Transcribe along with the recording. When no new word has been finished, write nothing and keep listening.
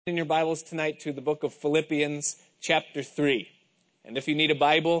In your Bibles tonight to the book of Philippians chapter 3. And if you need a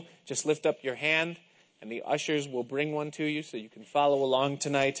Bible, just lift up your hand and the ushers will bring one to you so you can follow along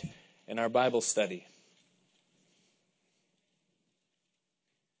tonight in our Bible study.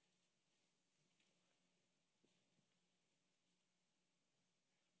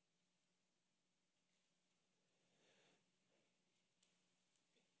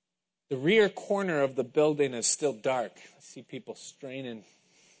 The rear corner of the building is still dark. I see people straining.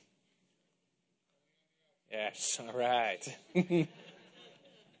 Yes, all right.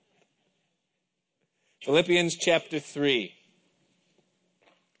 Philippians chapter 3.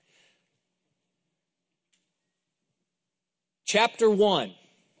 Chapter 1.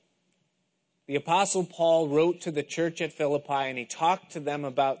 The Apostle Paul wrote to the church at Philippi and he talked to them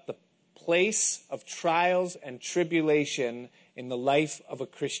about the place of trials and tribulation in the life of a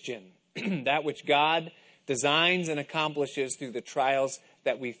Christian. That which God designs and accomplishes through the trials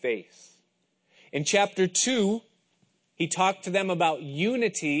that we face. In chapter 2, he talked to them about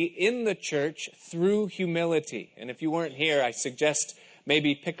unity in the church through humility. And if you weren't here, I suggest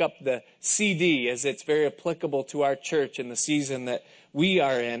maybe pick up the CD as it's very applicable to our church in the season that we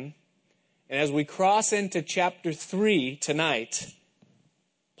are in. And as we cross into chapter 3 tonight,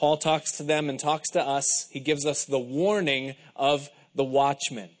 Paul talks to them and talks to us. He gives us the warning of the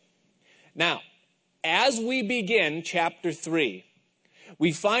watchman. Now, as we begin chapter 3,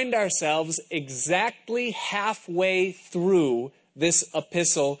 we find ourselves exactly halfway through this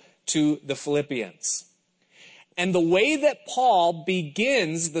epistle to the Philippians. And the way that Paul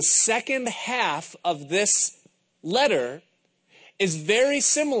begins the second half of this letter is very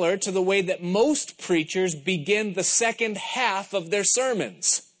similar to the way that most preachers begin the second half of their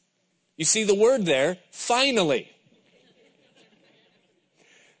sermons. You see the word there, finally.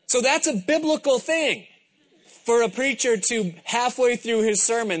 So that's a biblical thing. For a preacher to halfway through his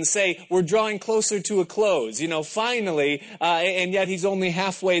sermon say, we're drawing closer to a close, finally, and yet he's only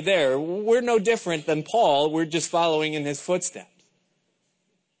halfway there. We're no different than Paul. We're just following in his footsteps.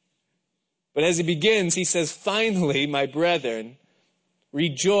 But as he begins, he says, finally, my brethren,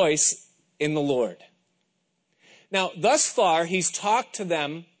 rejoice in the Lord. Now, thus far, he's talked to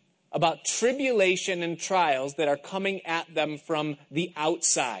them about tribulation and trials that are coming at them from the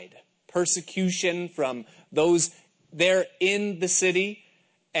outside. Persecution from those there in the city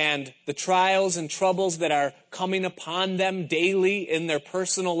and the trials and troubles that are coming upon them daily in their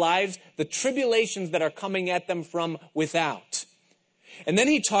personal lives, the tribulations that are coming at them from without. And then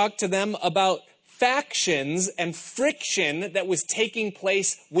he talked to them about factions and friction that was taking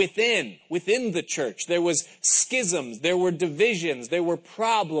place within the church. There was schisms, there were divisions, there were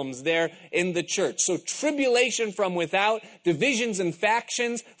problems there in the church. So tribulation from without, divisions and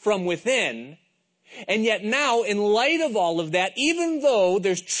factions from within. And yet now, in light of all of that, even though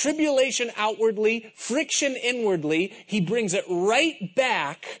there's tribulation outwardly, friction inwardly, he brings it right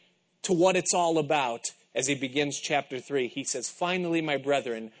back to what it's all about. As he begins chapter 3, he says, finally, my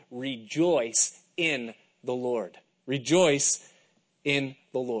brethren, rejoice in the Lord. Rejoice in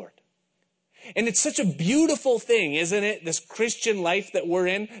the Lord. And it's such a beautiful thing, isn't it? This Christian life that we're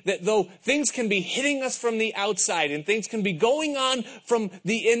in, that though things can be hitting us from the outside and things can be going on from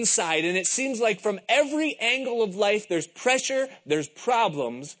the inside, and it seems like from every angle of life there's pressure, there's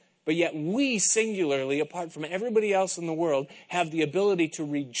problems, but yet we singularly, apart from everybody else in the world, have the ability to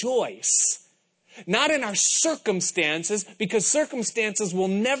rejoice. Not in our circumstances, because circumstances will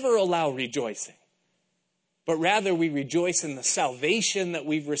never allow rejoicing. But rather we rejoice in the salvation that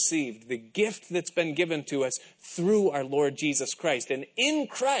we've received, the gift that's been given to us through our Lord Jesus Christ. And in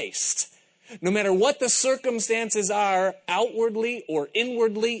Christ, no matter what the circumstances are, outwardly or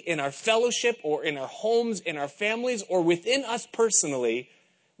inwardly, in our fellowship or in our homes, in our families, or within us personally,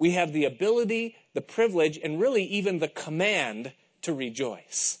 we have the ability, the privilege, and really even the command to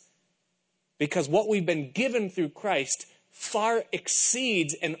rejoice. Because what we've been given through Christ far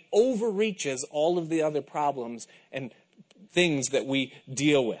exceeds and overreaches all of the other problems and things that we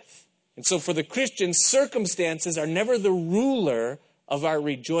deal with. And so for the Christian, circumstances are never the ruler of our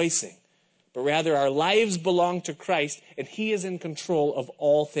rejoicing, but rather our lives belong to Christ, and He is in control of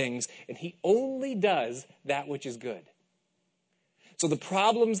all things, and He only does that which is good. So the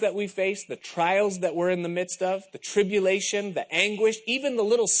problems that we face, the trials that we're in the midst of, the tribulation, the anguish, even the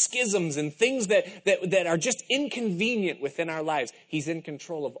little schisms and things that are just inconvenient within our lives, He's in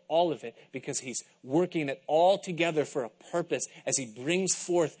control of all of it because He's working it all together for a purpose as He brings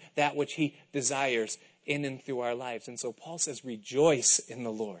forth that which He desires in and through our lives. And so Paul says, rejoice in the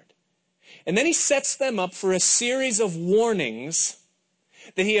Lord. And then he sets them up for a series of warnings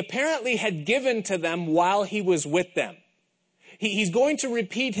that he apparently had given to them while he was with them. he's going to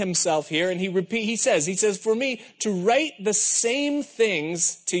repeat himself here, and he says, for me to write the same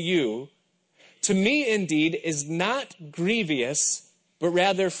things to you, to me indeed is not grievous, but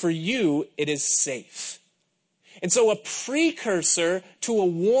rather for you it is safe. And so a precursor to a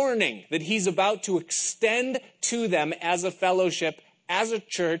warning that he's about to extend to them as a fellowship, as a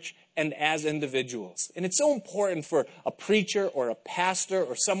church, and as individuals. And it's so important for a preacher or a pastor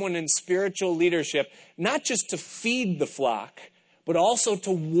or someone in spiritual leadership, not just to feed the flock, but also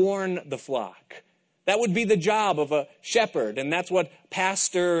to warn the flock. That would be the job of a shepherd, and that's what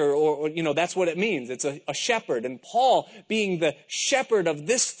pastor, or that's what it means. It's a shepherd. And Paul, being the shepherd of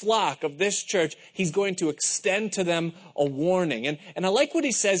this flock, of this church, he's going to extend to them a warning. And I like what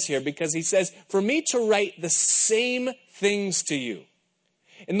he says here, because he says, for me to write the same things to you.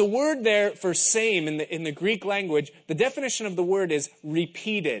 And the word there for same in the Greek language, the definition of the word is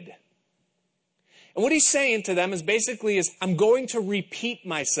repeated. And what he's saying to them is I'm going to repeat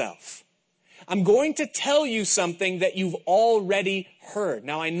myself. I'm going to tell you something that you've already heard.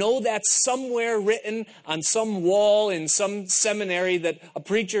 Now, I know that's somewhere written on some wall in some seminary that a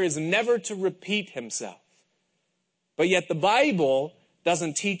preacher is never to repeat himself. But yet the Bible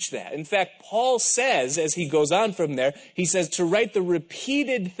doesn't teach that. In fact, Paul says, as he goes on from there, he says, to write the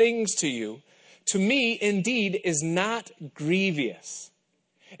repeated things to you, to me, indeed, is not grievous.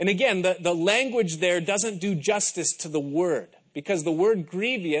 And again, the language there doesn't do justice to the word, because the word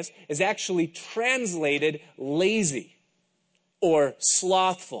grievous is actually translated lazy or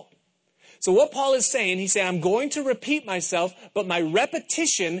slothful. So what Paul is saying, he's saying, I'm going to repeat myself, but my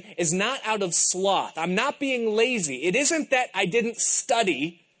repetition is not out of sloth. I'm not being lazy. It isn't that I didn't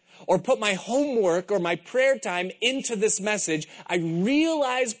study or put my homework or my prayer time into this message. I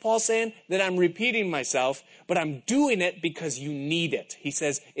realize, Paul's saying, that I'm repeating myself, but I'm doing it because you need it. He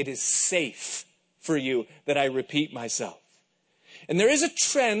says, it is safe for you that I repeat myself. And there is a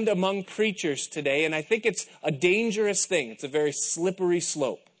trend among preachers today, and I think it's a dangerous thing. It's a very slippery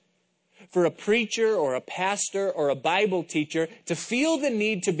slope for a preacher or a pastor or a Bible teacher to feel the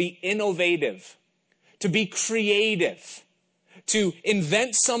need to be innovative, to be creative, to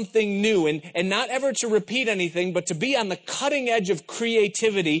invent something new, and not ever to repeat anything, but to be on the cutting edge of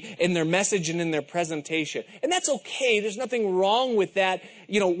creativity in their message and in their presentation. And that's okay. There's nothing wrong with that,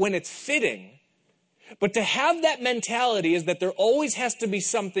 when it's fitting. But to have that mentality is that there always has to be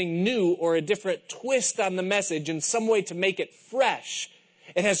something new or a different twist on the message in some way to make it fresh.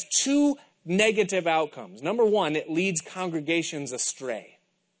 It has two negative outcomes. Number one, it leads congregations astray.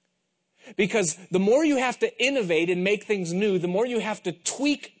 Because the more you have to innovate and make things new, the more you have to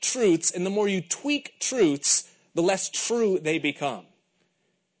tweak truths, and the more you tweak truths, the less true they become.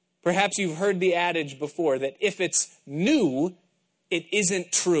 Perhaps you've heard the adage before that if it's new, it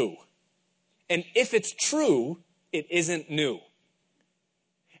isn't true. And if it's true, it isn't new.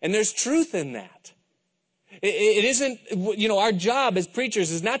 And there's truth in that. It isn't, our job as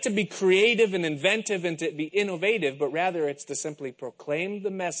preachers is not to be creative and inventive and to be innovative, but rather it's to simply proclaim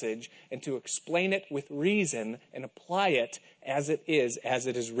the message and to explain it with reason and apply it as it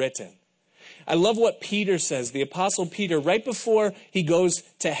is written. I love what Peter says, the Apostle Peter, right before he goes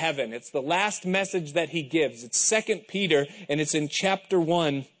to heaven. It's the last message that he gives. It's 2 Peter, and it's in chapter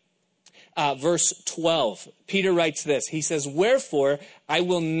 1. Verse 12, Peter writes this. He says, wherefore I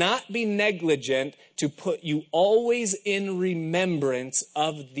will not be negligent to put you always in remembrance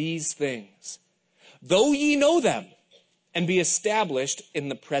of these things, though ye know them, and be established in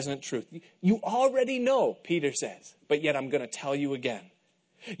the present truth. You already know, Peter says, but yet I'm going to tell you again.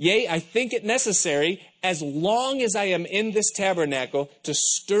 Yea, I think it necessary, as long as I am in this tabernacle, to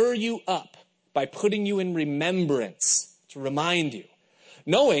stir you up by putting you in remembrance, to remind you.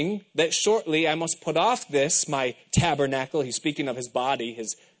 Knowing that shortly I must put off this, my tabernacle, he's speaking of his body,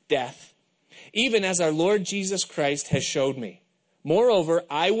 his death, even as our Lord Jesus Christ has showed me. Moreover,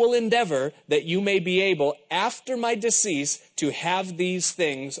 I will endeavor that you may be able, after my decease, to have these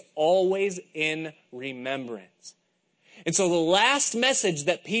things always in remembrance. And so the last message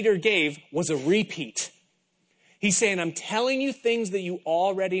that Peter gave was a repeat. He's saying, I'm telling you things that you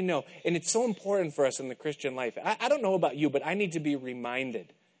already know. And it's so important for us in the Christian life. I don't know about you, but I need to be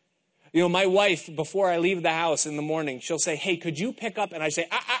reminded. My wife, before I leave the house in the morning, she'll say, hey, could you pick up? And I say,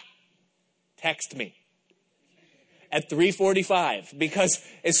 text me at 3:45, because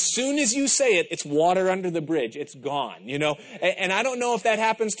as soon as you say it, it's water under the bridge. It's gone, And I don't know if that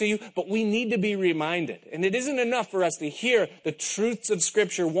happens to you, but we need to be reminded. And it isn't enough for us to hear the truths of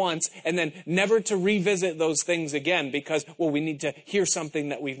Scripture once and then never to revisit those things again because, we need to hear something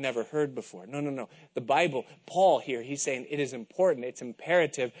that we've never heard before. No. The Bible, Paul here, he's saying it is important, it's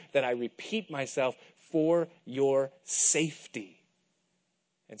imperative that I repeat myself for your safety.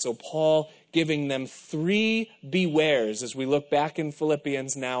 And so Paul giving them 3 bewares as we look back in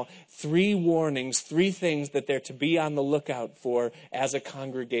Philippians now, 3 warnings, 3 things that they're to be on the lookout for as a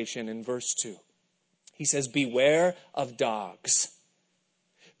congregation in verse 2. He says, beware of dogs.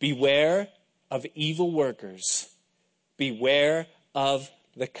 Beware of evil workers. Beware of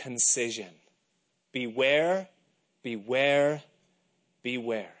the concision. Beware, beware,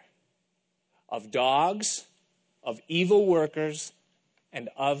 beware. Of dogs, of evil workers, and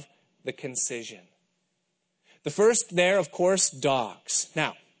of the concision. The first there, of course, dogs.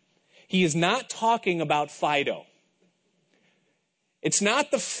 Now, he is not talking about Fido. It's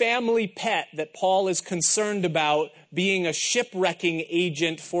not the family pet that Paul is concerned about being a shipwrecking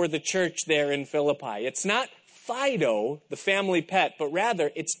agent for the church there in Philippi. It's not Fido, the family pet, but rather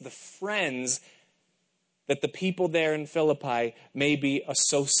it's the friends that the people there in Philippi may be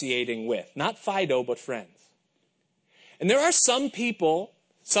associating with. Not Fido, but friends. And there are some people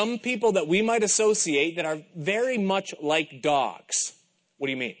that we might associate that are very much like dogs. What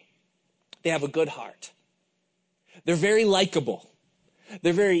do you mean? They have a good heart. They're very likable.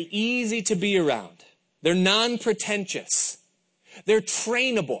 They're very easy to be around. They're non-pretentious. They're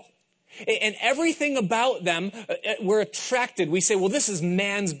trainable. And everything about them, we're attracted. We say, well, this is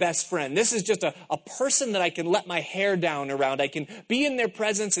man's best friend. This is just a person that I can let my hair down around. I can be in their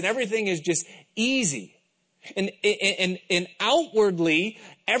presence and everything is just easy. And outwardly,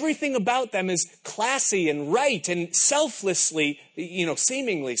 everything about them is classy and right and selflessly,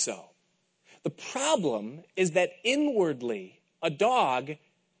 seemingly so. The problem is that inwardly, a dog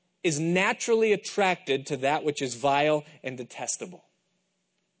is naturally attracted to that which is vile and detestable.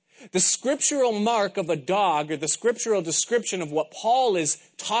 The scriptural mark of a dog, or the scriptural description of what Paul is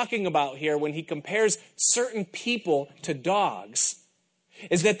talking about here when he compares certain people to dogs,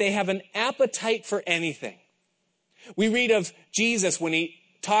 is that they have an appetite for anything. We read of Jesus when he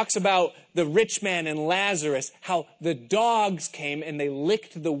talks about the rich man and Lazarus, how the dogs came and they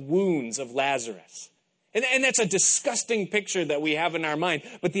licked the wounds of Lazarus. And that's a disgusting picture that we have in our mind.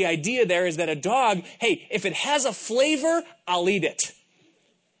 But the idea there is that a dog, hey, if it has a flavor, I'll eat it.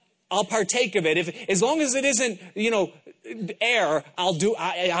 I'll partake of it. As long as it isn't, air,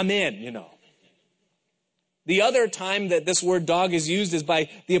 I'm in. The other time that this word dog is used is by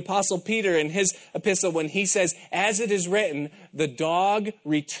the Apostle Peter in his epistle when he says, as it is written, the dog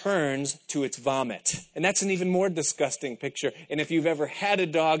returns to its vomit. And that's an even more disgusting picture. And if you've ever had a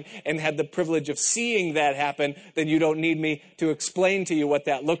dog and had the privilege of seeing that happen, then you don't need me to explain to you what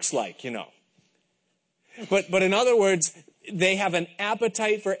that looks like, But in other words, they have an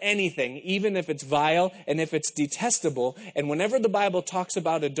appetite for anything, even if it's vile and if it's detestable. And whenever the Bible talks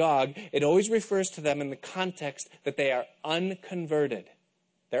about a dog, it always refers to them in the context that they are unconverted.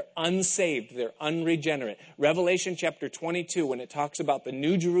 They're unsaved. They're unregenerate. Revelation chapter 22, when it talks about the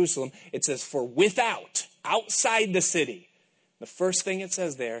New Jerusalem, it says, for without, outside the city, the first thing it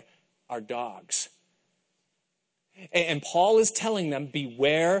says there are dogs. And Paul is telling them,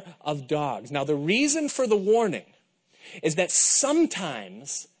 beware of dogs. Now, the reason for the warning is that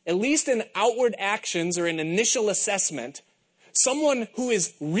sometimes, at least in outward actions or in initial assessment, someone who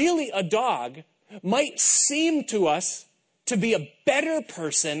is really a dog might seem to us to be a better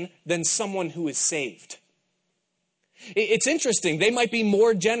person than someone who is saved. It's interesting. They might be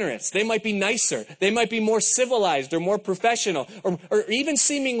more generous. They might be nicer. They might be more civilized or more professional or even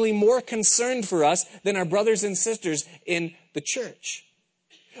seemingly more concerned for us than our brothers and sisters in the church.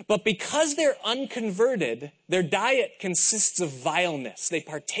 But because they're unconverted, their diet consists of vileness. They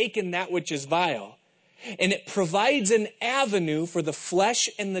partake in that which is vile. And it provides an avenue for the flesh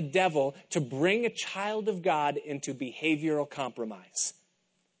and the devil to bring a child of God into behavioral compromise.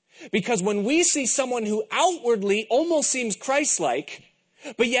 Because when we see someone who outwardly almost seems Christ-like,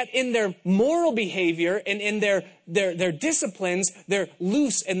 but yet in their moral behavior and in their disciplines, they're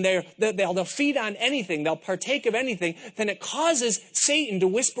loose and they'll feed on anything, they'll partake of anything, then it causes Satan to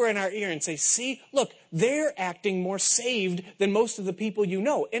whisper in our ear and say, see, look, they're acting more saved than most of the people you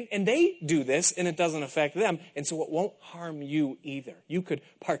know. And they do this and it doesn't affect them. And so it won't harm you either. You could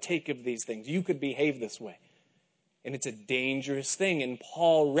partake of these things. You could behave this way. And it's a dangerous thing. And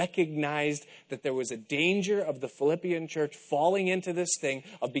Paul recognized that there was a danger of the Philippian church falling into this thing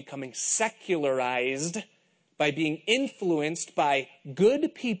of becoming secularized by being influenced by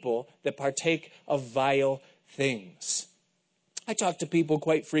good people that partake of vile things. I talk to people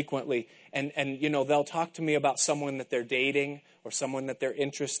quite frequently, and they'll talk to me about someone that they're dating or someone that they're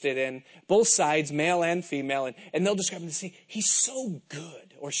interested in, both sides, male and female, and they'll describe him and say, he's so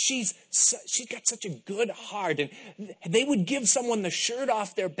good, or she's got such a good heart, and they would give someone the shirt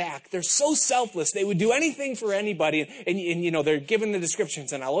off their back. They're so selfless. They would do anything for anybody, and you know, they're given the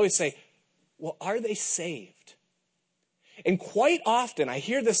descriptions, and I'll always say, well, are they saved? And quite often, I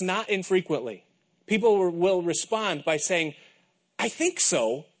hear this not infrequently, people will respond by saying, I think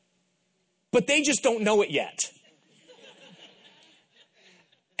so, but they just don't know it yet.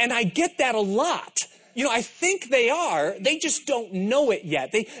 And I get that a lot. You know, I think they are, they just don't know it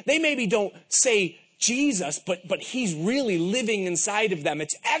yet. They maybe don't say Jesus, but he's really living inside of them.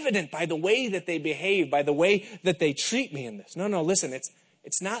 It's evident by the way that they behave, by the way that they treat me in this. No, listen,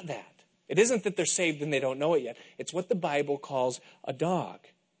 it's not that. It isn't that they're saved and they don't know it yet. It's what the Bible calls a dog,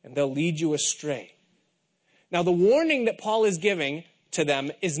 and they'll lead you astray. Now, the warning that Paul is giving to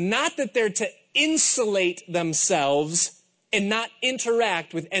them is not that they're to insulate themselves and not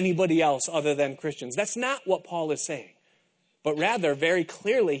interact with anybody else other than Christians. That's not what Paul is saying. But rather, very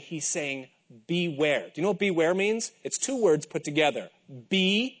clearly, he's saying, beware. Do you know what beware means? It's two words put together.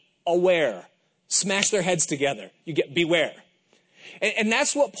 Be aware. Smash their heads together. You get beware. And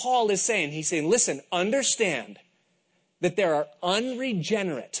that's what Paul is saying. He's saying, listen, understand that there are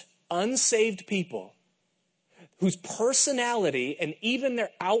unregenerate, unsaved people whose personality and even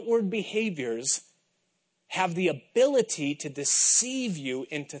their outward behaviors have the ability to deceive you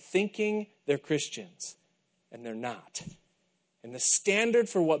into thinking they're Christians, and they're not. And the standard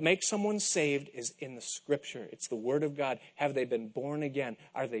for what makes someone saved is in the Scripture. It's the Word of God. Have they been born again?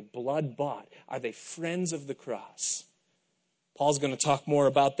 Are they blood-bought? Are they friends of the cross? Paul's going to talk more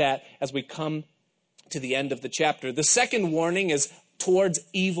about that as we come to the end of the chapter. The second warning is towards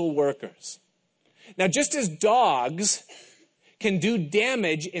evil workers. Now, just as dogs can do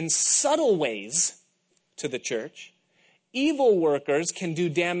damage in subtle ways to the church, evil workers can do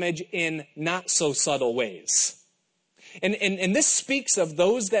damage in not so subtle ways. And this speaks of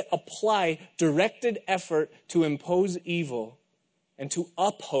those that apply directed effort to impose evil and to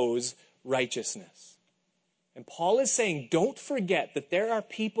oppose righteousness. And Paul is saying, don't forget that there are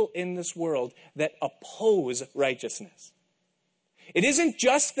people in this world that oppose righteousness. It isn't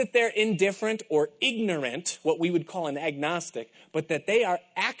just that they're indifferent or ignorant, what we would call an agnostic, but that they are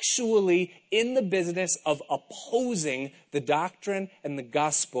actually in the business of opposing the doctrine and the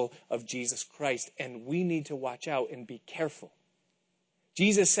gospel of Jesus Christ. And we need to watch out and be careful.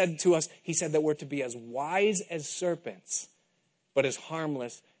 Jesus said to us, he said that we're to be as wise as serpents, but as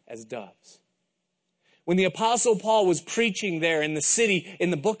harmless as doves. When the Apostle Paul was preaching there in the city, in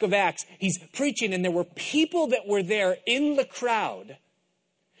the book of Acts, he's preaching, and there were people that were there in the crowd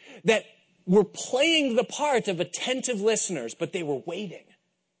that were playing the part of attentive listeners, but they were waiting.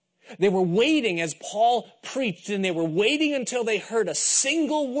 They were waiting as Paul preached, and they were waiting until they heard a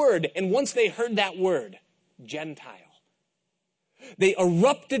single word, and once they heard that word, Gentile. They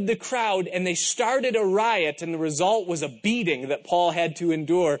erupted the crowd and they started a riot, and the result was a beating that Paul had to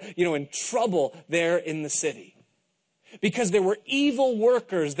endure, in trouble there in the city. Because there were evil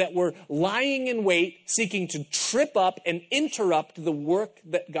workers that were lying in wait, seeking to trip up and interrupt the work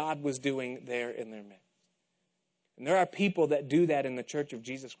that God was doing there in their midst. And there are people that do that in the Church of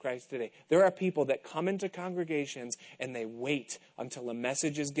Jesus Christ today. There are people that come into congregations and they wait until a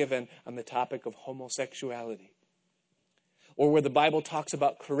message is given on the topic of homosexuality. Or where the Bible talks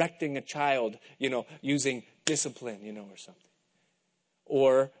about correcting a child, using discipline, or something.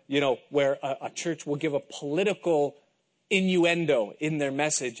 Or, where a church will give a political innuendo in their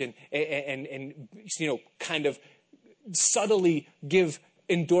message and kind of subtly give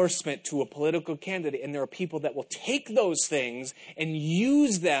endorsement to a political candidate. And there are people that will take those things and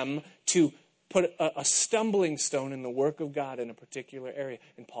use them to put a stumbling stone in the work of God in a particular area.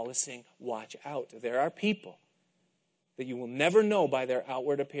 And Paul is saying, watch out. There are people that you will never know by their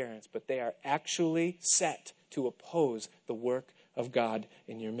outward appearance, but they are actually set to oppose the work of God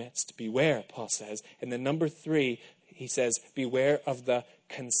in your midst. Beware, Paul says. And then number 3, he says, beware of the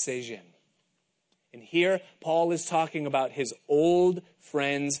concision. And here, Paul is talking about his old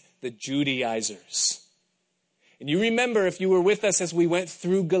friends, the Judaizers. And you remember, if you were with us as we went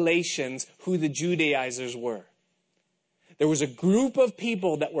through Galatians, who the Judaizers were. There was a group of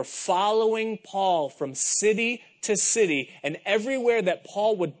people that were following Paul from city to city, and everywhere that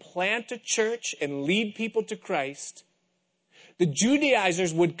Paul would plant a church and lead people to Christ, the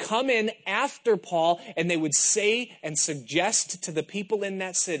Judaizers would come in after Paul, and they would say and suggest to the people in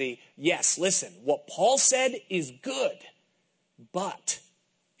that city, yes, listen, what Paul said is good, but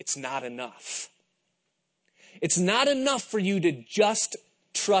it's not enough. It's not enough for you to just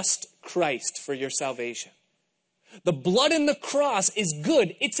trust Christ for your salvation. The blood in the cross is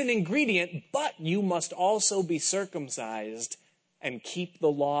good. It's an ingredient, but you must also be circumcised and keep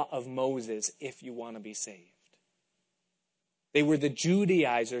the law of Moses if you want to be saved. They were the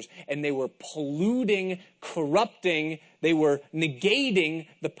Judaizers, and they were polluting, corrupting, they were negating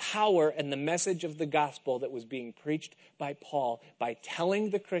the power and the message of the gospel that was being preached by Paul by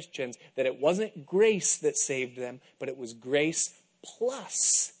telling the Christians that it wasn't grace that saved them, but it was grace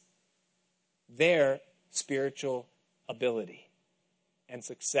plus their spiritual ability and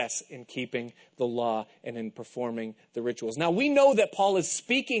success in keeping the law and in performing the rituals. Now, we know that Paul is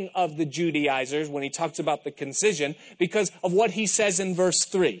speaking of the Judaizers when he talks about the concision because of what he says in verse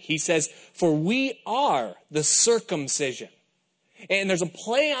 3. He says, "For we are the circumcision." And there's a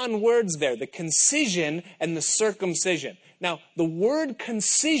play on words there, the concision and the circumcision. Now, the word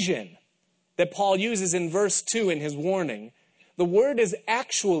concision that Paul uses in verse 2 in his warning, the word is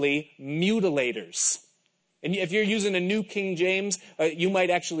actually mutilators. And if you're using a New King James, you might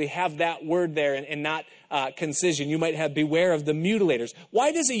actually have that word there and not concision. You might have beware of the mutilators.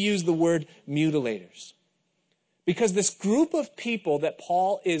 Why does he use the word mutilators? Because this group of people that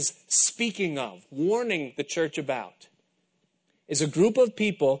Paul is speaking of, warning the church about, is a group of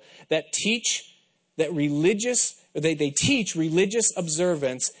people that teach that they teach religious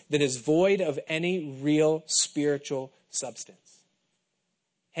observance that is void of any real spiritual substance.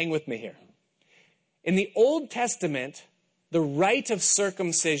 Hang with me here. In the Old Testament, the rite of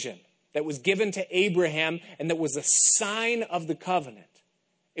circumcision that was given to Abraham and that was a sign of the covenant,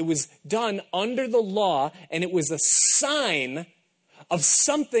 it was done under the law, and it was a sign of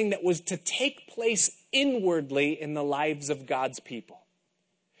something that was to take place inwardly in the lives of God's people.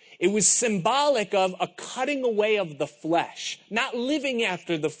 It was symbolic of a cutting away of the flesh, not living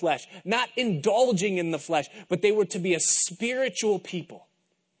after the flesh, not indulging in the flesh, but they were to be a spiritual people.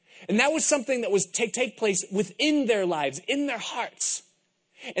 And that was something that was take place within their lives, in their hearts.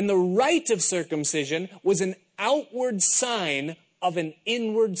 And the rite of circumcision was an outward sign of an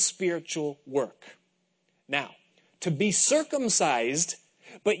inward spiritual work. Now, to be circumcised,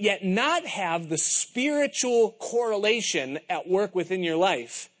 but yet not have the spiritual correlation at work within your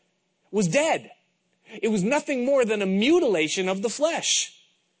life, was dead. It was nothing more than a mutilation of the flesh.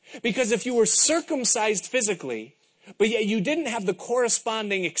 Because if you were circumcised physically, but yet you didn't have the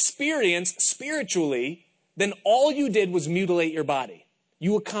corresponding experience spiritually, then all you did was mutilate your body.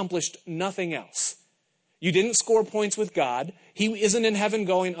 You accomplished nothing else. You didn't score points with God. He isn't in heaven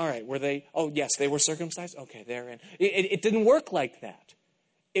going, all right, were they, oh yes, they were circumcised? Okay, they're in. It didn't work like that.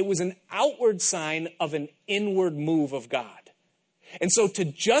 It was an outward sign of an inward move of God. And so to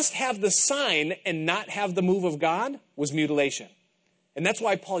just have the sign and not have the move of God was mutilation. And that's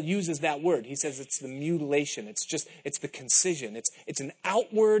why Paul uses that word. He says it's the mutilation. It's the concision. It's an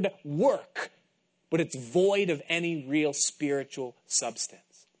outward work, but it's void of any real spiritual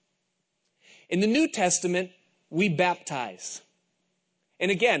substance. In the New Testament, we baptize. And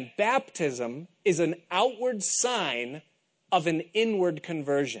again, baptism is an outward sign of an inward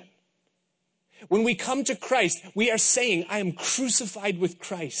conversion. When we come to Christ, we are saying, I am crucified with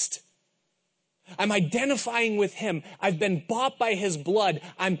Christ. I'm identifying with him. I've been bought by his blood.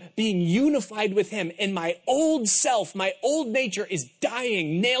 I'm being unified with him. And my old self, my old nature is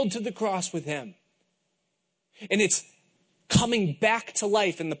dying, nailed to the cross with him. And it's coming back to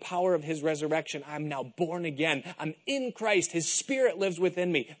life in the power of his resurrection. I'm now born again. I'm in Christ. His Spirit lives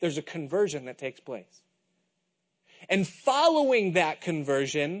within me. There's a conversion that takes place. And following that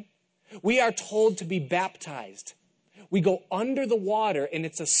conversion, we are told to be baptized. We go under the water, and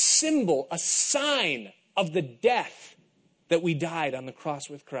it's a symbol, a sign of the death that we died on the cross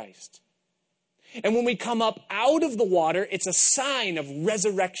with Christ. And when we come up out of the water, it's a sign of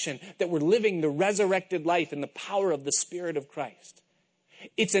resurrection, that we're living the resurrected life in the power of the Spirit of Christ.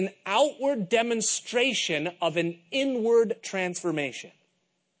 It's an outward demonstration of an inward transformation.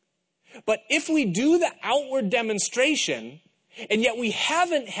 But if we do the outward demonstration, and yet we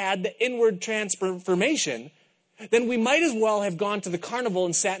haven't had the inward transformation, then we might as well have gone to the carnival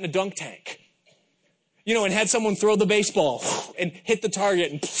and sat in a dunk tank. And had someone throw the baseball and hit the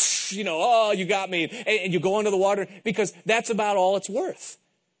target and, oh, you got me. And you go under the water, because that's about all it's worth.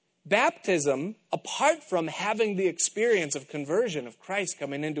 Baptism, apart from having the experience of conversion of Christ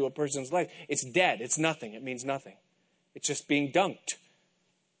coming into a person's life, it's dead. It's nothing. It means nothing. It's just being dunked.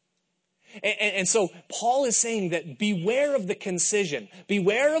 And so Paul is saying that beware of the concision.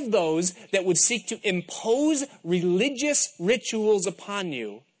 Beware of those that would seek to impose religious rituals upon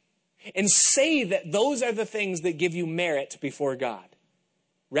you and say that those are the things that give you merit before God,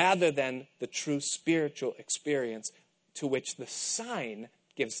 rather than the true spiritual experience to which the sign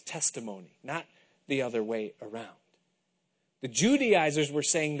gives testimony, not the other way around. The Judaizers were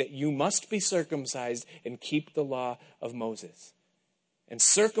saying that you must be circumcised and keep the law of Moses. And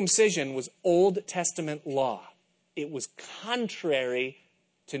circumcision was Old Testament law. It was contrary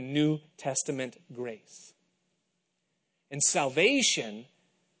to New Testament grace. And salvation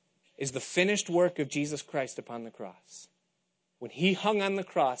is the finished work of Jesus Christ upon the cross. When he hung on the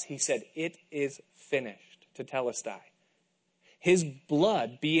cross, he said, "It is finished," tetelestai. His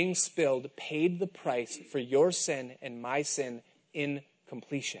blood being spilled paid the price for your sin and my sin in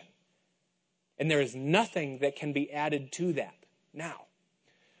completion. And there is nothing that can be added to that. Now,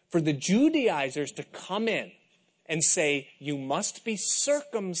 for the Judaizers to come in and say, you must be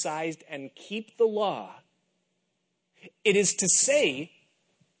circumcised and keep the law, it is to say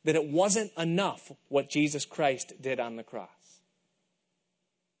that it wasn't enough what Jesus Christ did on the cross.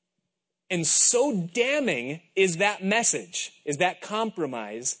 And so damning is that message, is that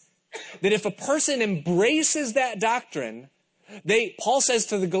compromise, that if a person embraces that doctrine, Paul says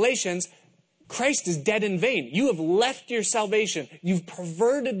to the Galatians, Christ is dead in vain. You have left your salvation. You've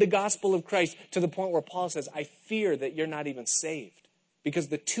perverted the gospel of Christ to the point where Paul says, I fear that you're not even saved, because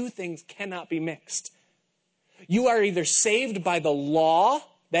the two things cannot be mixed. You are either saved by the law,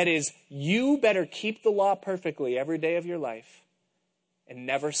 that is, you better keep the law perfectly every day of your life and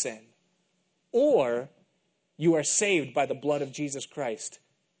never sin. Or you are saved by the blood of Jesus Christ,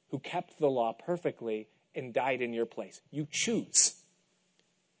 who kept the law perfectly and died in your place. You choose.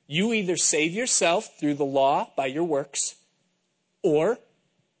 You either save yourself through the law by your works, or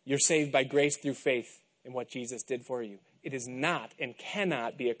you're saved by grace through faith in what Jesus did for you. It is not and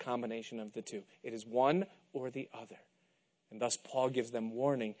cannot be a combination of the two. It is one or the other. And thus Paul gives them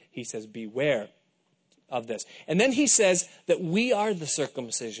warning. He says, beware of this. And then he says that we are the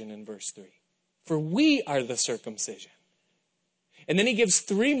circumcision in verse 3. For we are the circumcision. And then he gives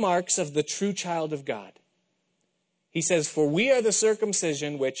 3 marks of the true child of God. He says, for we are the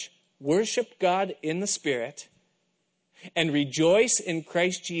circumcision which worship God in the Spirit and rejoice in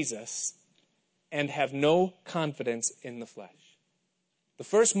Christ Jesus and have no confidence in the flesh. The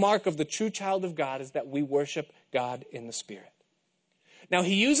first mark of the true child of God is that we worship God in the Spirit. Now,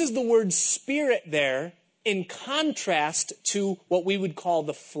 he uses the word spirit there in contrast to what we would call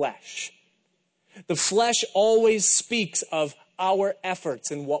the flesh. The flesh always speaks of our efforts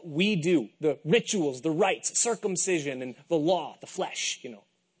and what we do, the rituals, the rites, circumcision, and the law, the flesh,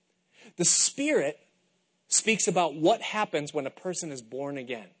 The Spirit speaks about what happens when a person is born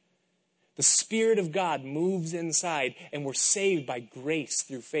again. The Spirit of God moves inside, and we're saved by grace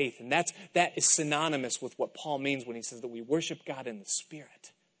through faith. And that is synonymous with what Paul means when he says that we worship God in the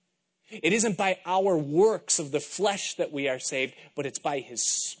Spirit. It isn't by our works of the flesh that we are saved, but it's by his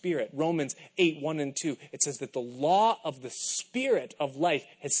Spirit. Romans 8:1-2, it says that the law of the Spirit of life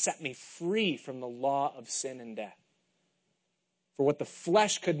has set me free from the law of sin and death. For what the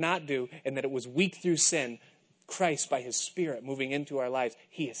flesh could not do, and that it was weak through sin, Christ, by his Spirit moving into our lives,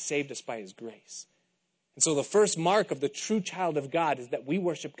 he has saved us by his grace. And so the first mark of the true child of God is that we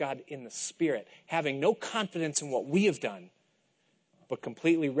worship God in the Spirit, having no confidence in what we have done, but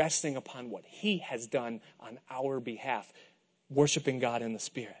completely resting upon what he has done on our behalf, worshiping God in the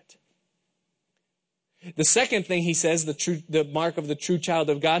Spirit. The second thing he says, the mark of the true child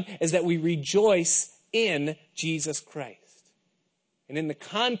of God, is that we rejoice in Jesus Christ. And in the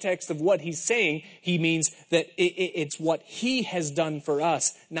context of what he's saying, he means that it's what he has done for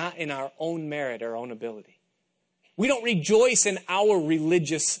us, not in our own merit, our own ability. We don't rejoice in our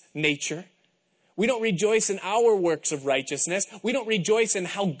religious nature. We don't rejoice in our works of righteousness. We don't rejoice in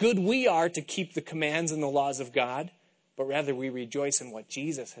how good we are to keep the commands and the laws of God, but rather we rejoice in what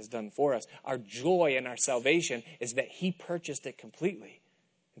Jesus has done for us. Our joy in our salvation is that he purchased it completely.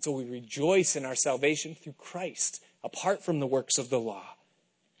 And so we rejoice in our salvation through Christ, apart from the works of the law.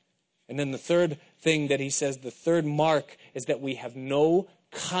 And then the third thing that he says, the third mark, is that we have no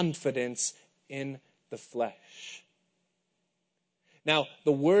confidence in the flesh. Now,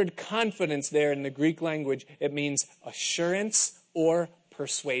 the word confidence there in the Greek language, it means assurance or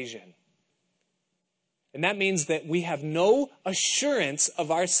persuasion. And that means that we have no assurance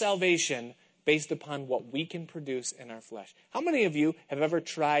of our salvation based upon what we can produce in our flesh. How many of you have ever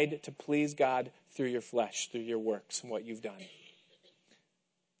tried to please God through your flesh, through your works and what you've done?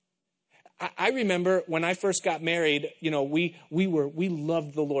 I remember when I first got married, we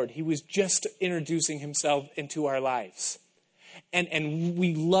loved the Lord. He was just introducing himself into our lives. And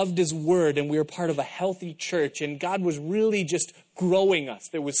we loved his word, and we were part of a healthy church, and God was really just growing us.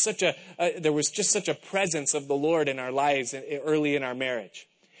 There was just such a presence of the Lord in our lives early in our marriage.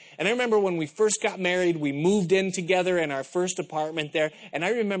 And I remember when we first got married, we moved in together in our first apartment there, and I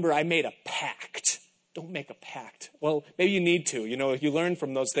remember I made a pact don't make a pact. Well, maybe you need to, you learn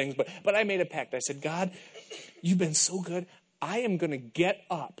from those things, but I made a pact. I said, God, you've been so good. I am going to get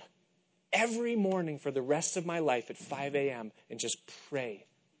up every morning for the rest of my life at 5 a.m. and just pray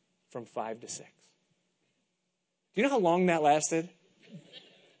from 5 to 6. Do you know how long that lasted?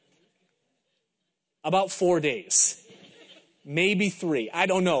 About 4 days. Maybe 3. I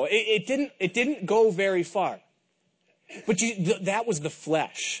don't know. It didn't go very far. But that was the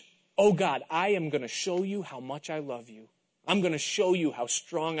flesh. Oh God, I am going to show you how much I love you. I'm going to show you how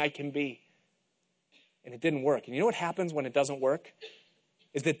strong I can be. And it didn't work. And you know what happens when it doesn't work?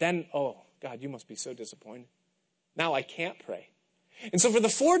 Is that then, oh God, you must be so disappointed. Now I can't pray. And so for the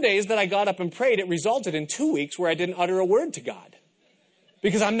 4 days that I got up and prayed, it resulted in 2 weeks where I didn't utter a word to God.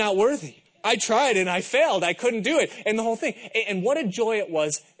 Because I'm not worthy. I tried and I failed. I couldn't do it. And the whole thing. And what a joy it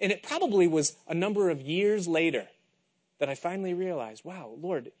was. And it probably was a number of years later that I finally realized, wow,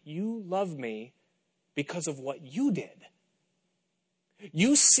 Lord, you love me because of what you did.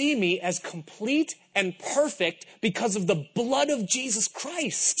 You see me as complete and perfect because of the blood of Jesus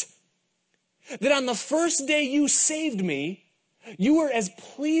Christ. That on the first day you saved me, you were as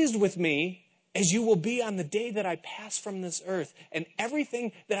pleased with me as you will be on the day that I pass from this earth. And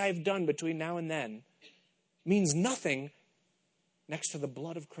everything that I've done between now and then means nothing next to the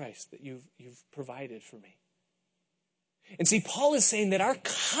blood of Christ that you've provided for me. And see, Paul is saying that our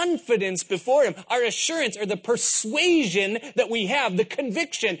confidence before him, our assurance, or the persuasion that we have, the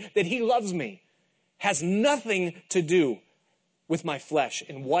conviction that he loves me, has nothing to do with my flesh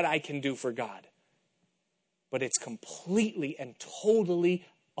and what I can do for God. But it's completely and totally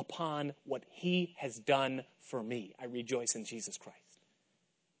upon what he has done for me. I rejoice in Jesus Christ.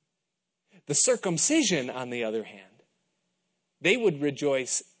 The circumcision, on the other hand, they would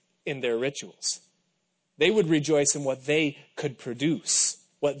rejoice in their rituals. They would rejoice in what they could produce,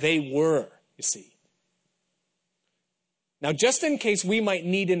 what they were, you see. Now, just in case we might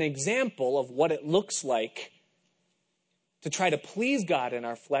need an example of what it looks like to try to please God in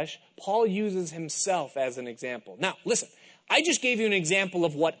our flesh, Paul uses himself as an example. Now, listen, I just gave you an example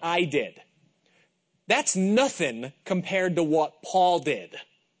of what I did. That's nothing compared to what Paul did.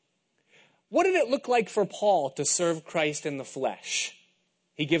 What did it look like for Paul to serve Christ in the flesh?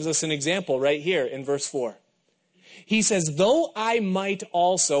 He gives us an example right here in verse 4. He says, though I might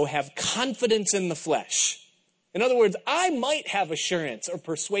also have confidence in the flesh. In other words, I might have assurance or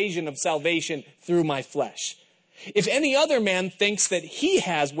persuasion of salvation through my flesh. If any other man thinks that he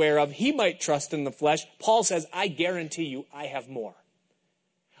has whereof he might trust in the flesh, Paul says, I guarantee you I have more.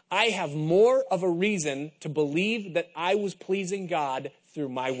 I have more of a reason to believe that I was pleasing God through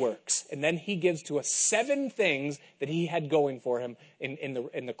my works. And then he gives to us 7 things that he had going for him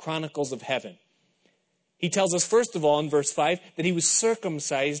in the Chronicles of Heaven. He tells us, first of all, in verse 5, that he was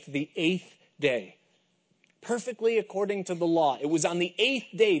circumcised the 8th day. Perfectly according to the law. It was on the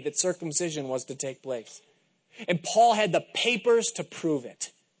 8th day that circumcision was to take place. And Paul had the papers to prove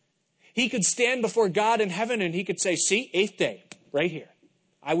it. He could stand before God in heaven and he could say, see, 8th day, right here.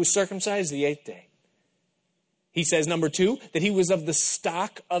 I was circumcised the 8th day. He says, number 2, that he was of the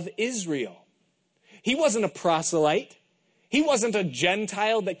stock of Israel. He wasn't a proselyte. He wasn't a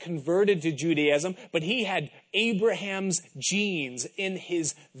Gentile that converted to Judaism, but he had Abraham's genes in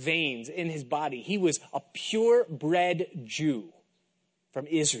his veins, in his body. He was a purebred Jew from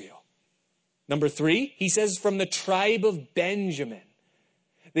Israel. Number 3, he says from the tribe of Benjamin.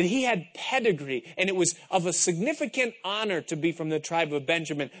 That he had pedigree, and it was of a significant honor to be from the tribe of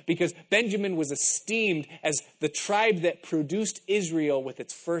Benjamin, because Benjamin was esteemed as the tribe that produced Israel with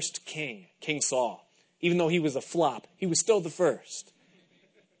its first king, King Saul. Even though he was a flop, he was still the first.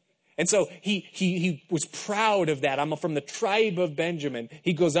 And so he was proud of that. I'm from the tribe of Benjamin.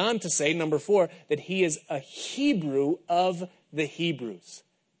 He goes on to say, number 4, that he is a Hebrew of the Hebrews.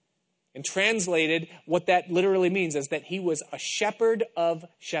 And translated, what that literally means is that he was a shepherd of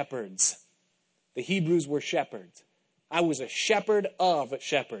shepherds. The Hebrews were shepherds. I was a shepherd of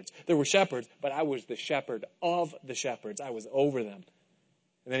shepherds. There were shepherds, but I was the shepherd of the shepherds. I was over them.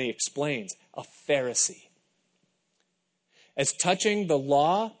 And then he explains, a Pharisee. As touching the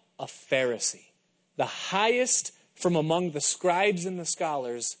law, a Pharisee. The highest from among the scribes and the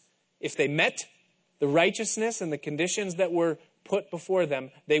scholars, if they met the righteousness and the conditions that were put before them,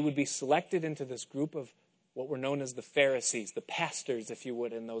 they would be selected into this group of what were known as the Pharisees, the pastors, if you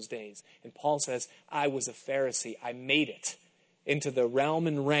would, in those days. And Paul says, I was a Pharisee. I made it into the realm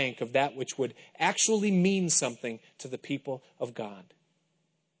and rank of that which would actually mean something to the people of God.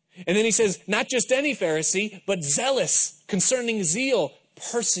 And then he says, not just any Pharisee, but zealous concerning zeal,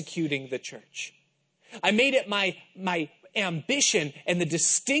 persecuting the church. I made it my ambition and the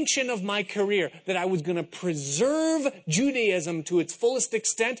distinction of my career that I was going to preserve Judaism to its fullest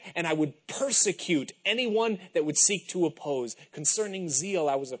extent, and I would persecute anyone that would seek to oppose. Concerning zeal,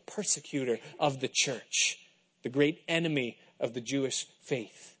 I was a persecutor of the church, the great enemy of the Jewish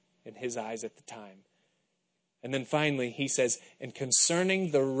faith in his eyes at the time. And then finally, he says, and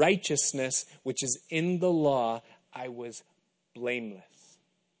concerning the righteousness which is in the law, I was blameless.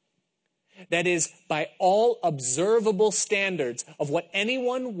 That is, by all observable standards of what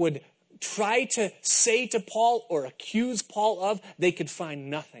anyone would try to say to Paul or accuse Paul of, they could find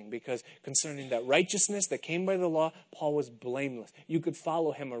nothing, because concerning that righteousness that came by the law, Paul was blameless. You could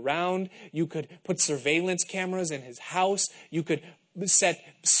follow him around. You could put surveillance cameras in his house. You could set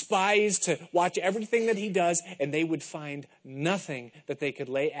spies to watch everything that he does, and they would find nothing that they could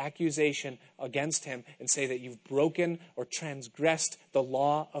lay accusation against him and say that you've broken or transgressed the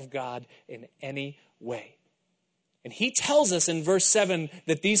law of God in any way. And he tells us in verse 7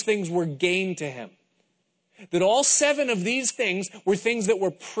 that these things were gain to him. That all 7 of these things were things that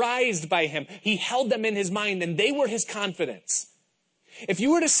were prized by him. He held them in his mind, and they were his confidence. If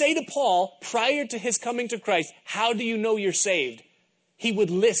you were to say to Paul, prior to his coming to Christ, how do you know you're saved? He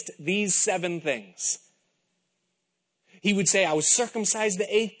would list these 7 things. He would say, I was circumcised the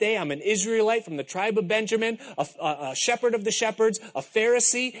 8th day. I'm an Israelite from the tribe of Benjamin, a shepherd of the shepherds, a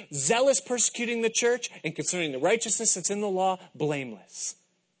Pharisee, zealous persecuting the church, and concerning the righteousness that's in the law, blameless.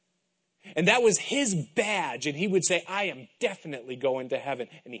 And that was his badge. And he would say, I am definitely going to heaven.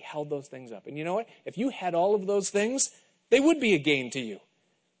 And he held those things up. And you know what? If you had all of those things, they would be a gain to you.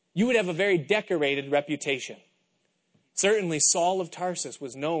 You would have a very decorated reputation. Certainly Saul of Tarsus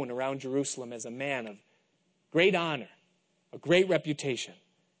was known around Jerusalem as a man of great honor, a great reputation.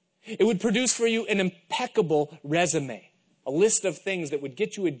 It would produce for you an impeccable resume, a list of things that would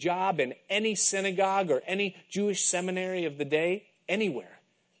get you a job in any synagogue or any Jewish seminary of the day, anywhere,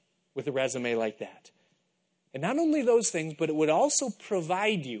 with a resume like that. And not only those things, but it would also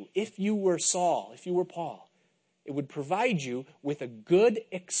provide you, if you were Saul, if you were Paul, it would provide you with a good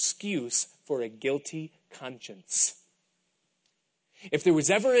excuse for a guilty conscience. If there was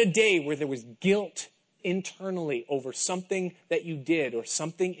ever a day where there was guilt internally over something that you did or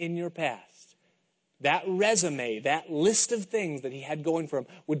something in your past, that resume, that list of things that he had going for him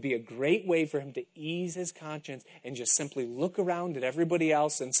would be a great way for him to ease his conscience and just simply look around at everybody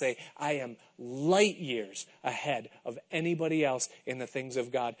else and say, I am light years ahead of anybody else in the things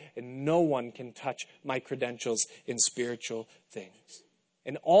of God, and no one can touch my credentials in spiritual things.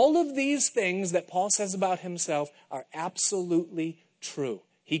 And all of these things that Paul says about himself are absolutely true.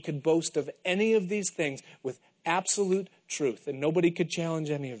 He could boast of any of these things with absolute truth, and nobody could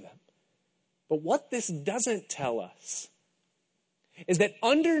challenge any of them. But what this doesn't tell us is that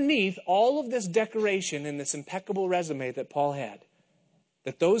underneath all of this decoration and this impeccable resume that Paul had,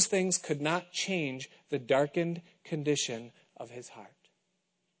 that those things could not change the darkened condition of his heart.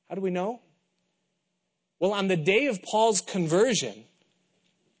 How do we know? Well, on the day of Paul's conversion,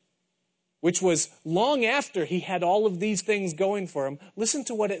 which was long after he had all of these things going for him, listen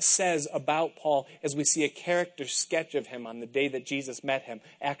to what it says about Paul as we see a character sketch of him on the day that Jesus met him.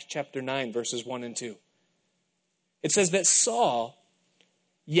 Acts chapter 9, verses 1 and 2. It says that Saul,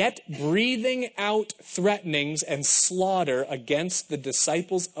 yet breathing out threatenings and slaughter against the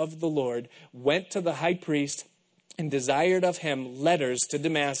disciples of the Lord, went to the high priest and desired of him letters to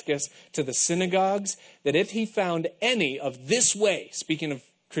Damascus, to the synagogues, that if he found any of this way, speaking of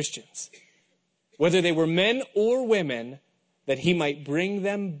Christians, whether they were men or women, that he might bring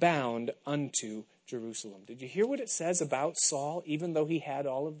them bound unto Jerusalem. Did you hear what it says about Saul, even though he had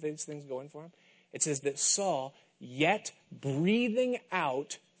all of these things going for him? It says that Saul, yet breathing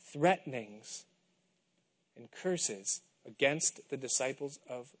out threatenings and curses against the disciples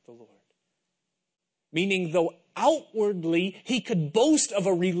of the Lord. Meaning, though outwardly he could boast of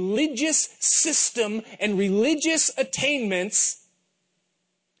a religious system and religious attainments,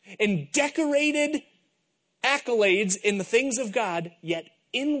 and decorated accolades in the things of God, yet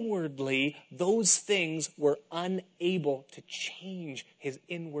inwardly those things were unable to change his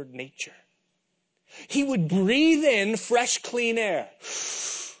inward nature. He would breathe in fresh, clean air,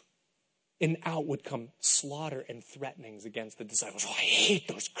 and out would come slaughter and threatenings against the disciples. Oh, I hate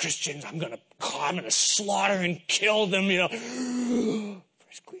those Christians. I'm going to slaughter and kill them,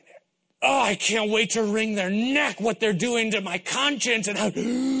 Fresh, clean air. Oh, I can't wait to wring their neck, what they're doing to my conscience.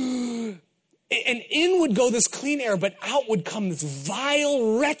 And in would go this clean air, but out would come this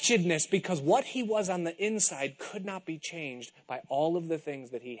vile wretchedness, because what he was on the inside could not be changed by all of the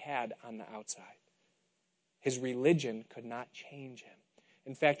things that he had on the outside. His religion could not change him.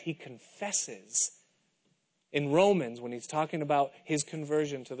 In fact, he confesses In Romans, when he's talking about his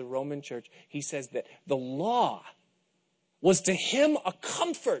conversion to the Roman church, he says that the law was to him a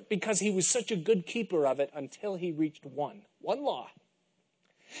comfort because he was such a good keeper of it until he reached one law.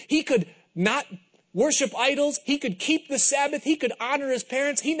 He could not worship idols. He could keep the Sabbath. He could honor his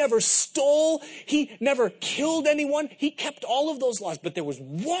parents. He never stole. He never killed anyone. He kept all of those laws. But there was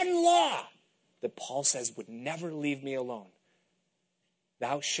one law that Paul says would never leave me alone.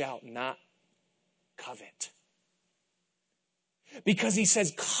 Thou shalt not covet. Because he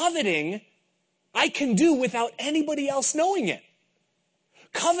says coveting I can do without anybody else knowing it.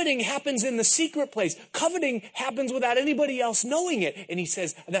 Coveting happens in the secret place. Coveting happens without anybody else knowing it. And he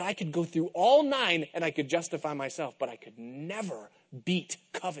says that I could go through all 9 and I could justify myself, but I could never beat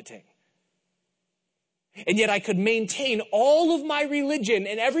coveting. And yet I could maintain all of my religion,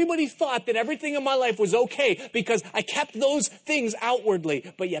 and everybody thought that everything in my life was okay because I kept those things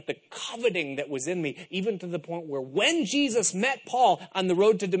outwardly. But yet the coveting that was in me, even to the point where when Jesus met Paul on the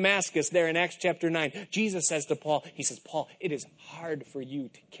road to Damascus there in Acts chapter 9, Jesus says to Paul, he says, Paul, it is hard for you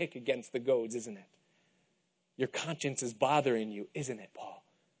to kick against the goads, isn't it? Your conscience is bothering you, isn't it, Paul?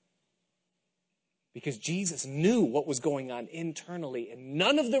 Because Jesus knew what was going on internally, and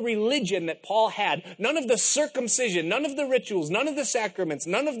none of the religion that Paul had, none of the circumcision, none of the rituals, none of the sacraments,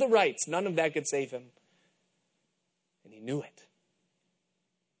 none of the rites, none of that could save him. And he knew it.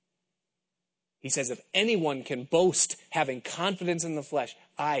 He says, if anyone can boast having confidence in the flesh,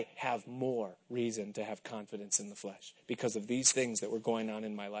 I have more reason to have confidence in the flesh because of these things that were going on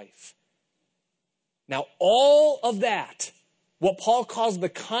in my life. Now, all of that, what Paul calls the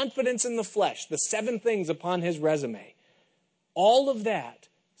confidence in the flesh, the 7 things upon his resume, all of that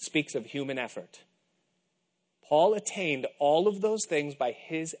speaks of human effort. Paul attained all of those things by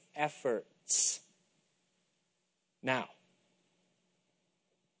his efforts. Now,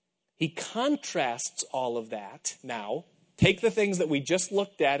 he contrasts all of that now. Take the things that we just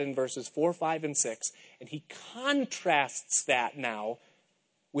looked at in verses 4, 5, and 6, and he contrasts that now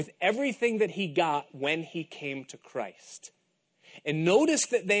with everything that he got when he came to Christ. And notice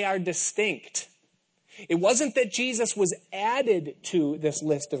that they are distinct. It wasn't that Jesus was added to this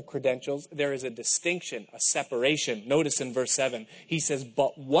list of credentials. There is a distinction, a separation. Notice in verse 7, he says,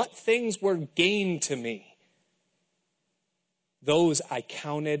 but what things were gained to me, those I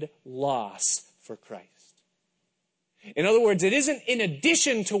counted loss for Christ. In other words, it isn't in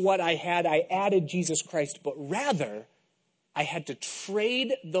addition to what I had, I added Jesus Christ, but rather, I had to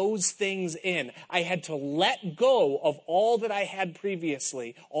trade those things in. I had to let go of all that I had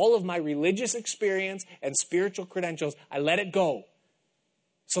previously, all of my religious experience and spiritual credentials. I let it go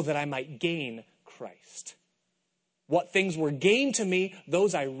so that I might gain Christ. What things were gained to me,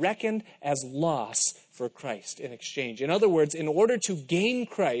 those I reckoned as loss for Christ in exchange. In other words, in order to gain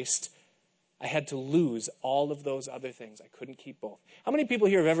Christ, I had to lose all of those other things. I couldn't keep both. How many people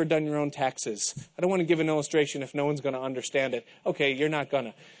here have ever done your own taxes? I don't want to give an illustration if no one's going to understand it. Okay, you're not going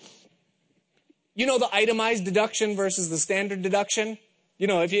to. You know the itemized deduction versus the standard deduction? You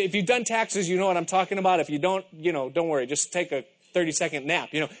know, if you've done taxes, you know what I'm talking about. If you don't, don't worry. Just take a 30-second nap.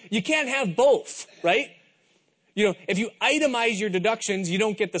 You can't have both, right? If you itemize your deductions, you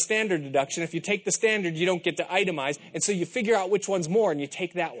don't get the standard deduction. If you take the standard, you don't get to itemize. And so you figure out which one's more and you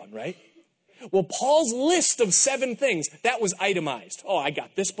take that one, right? Well, Paul's list of 7 things, that was itemized. Oh, I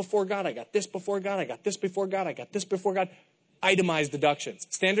got this before God, I got this before God, I got this before God, I got this before God. Itemized deductions.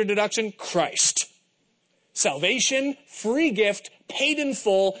 Standard deduction, Christ. Salvation, free gift, paid in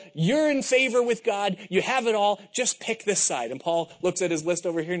full, you're in favor with God, you have it all, just pick this side. And Paul looks at his list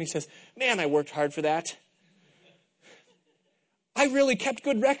over here and he says, man, I worked hard for that. I really kept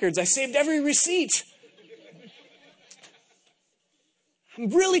good records. I saved every receipt. I'm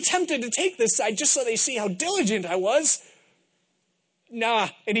really tempted to take this side just so they see how diligent I was. Nah,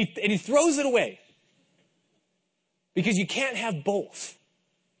 and he throws it away. Because you can't have both.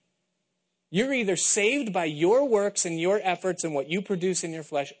 You're either saved by your works and your efforts and what you produce in your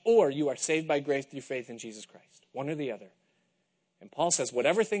flesh, or you are saved by grace through faith in Jesus Christ. One or the other. And Paul says,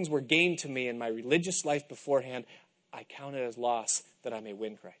 whatever things were gained to me in my religious life beforehand, I count it as loss that I may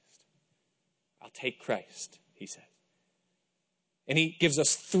win Christ. I'll take Christ, he says. And he gives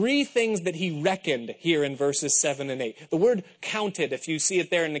us 3 things that he reckoned here in verses 7 and 8. The word counted, if you see it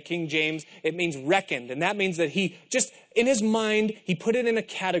there in the King James, it means reckoned. And that means that he just, in his mind, he put it in a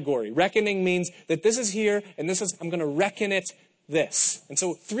category. Reckoning means that this is here, and this is, I'm going to reckon it this. And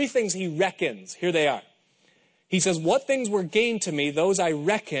so 3 things he reckons. Here they are. He says, what things were gained to me, those I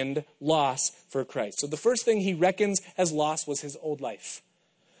reckoned loss for Christ. So the first thing he reckons as loss was his old life.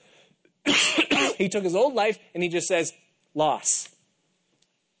 He took his old life and he just says, loss.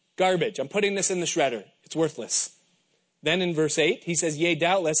 Garbage. I'm putting this in the shredder. It's worthless. Then in verse 8, he says, yea,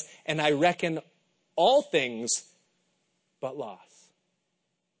 doubtless, and I reckon all things but loss.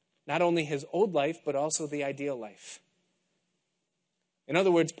 Not only his old life, but also the ideal life. In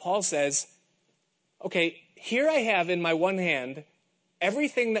other words, Paul says, okay, here I have in my one hand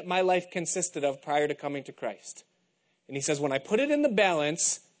everything that my life consisted of prior to coming to Christ. And he says, when I put it in the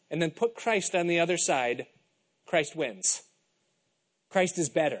balance and then put Christ on the other side, Christ wins. Christ is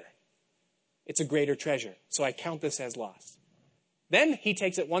better. It's a greater treasure. So I count this as loss. Then he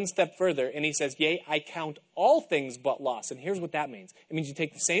takes it one step further and he says, yea, I count all things but loss. And here's what that means. It means you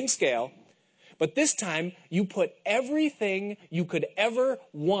take the same scale, but this time you put everything you could ever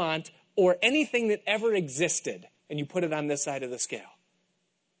want or anything that ever existed, and you put it on this side of the scale.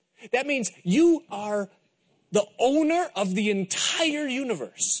 That means you are the owner of the entire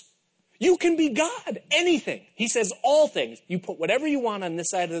universe. You can be God, anything. He says all things. You put whatever you want on this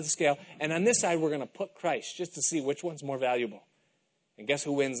side of the scale, and on this side we're going to put Christ just to see which one's more valuable. And guess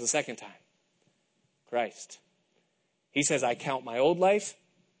who wins the second time? Christ. He says, I count my old life,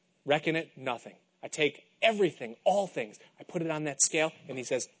 reckon it nothing. I take everything, all things, I put it on that scale, and he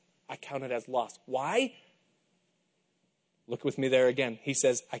says, I count it as loss. Why? Look with me there again. He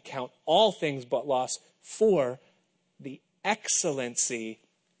says, I count all things but loss for the excellency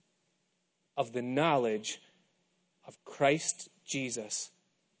of the knowledge of Christ Jesus,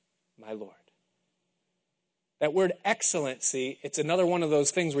 my Lord. That word excellency, it's another one of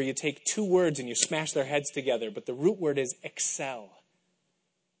those things where you take two words and you smash their heads together, but the root word is excel.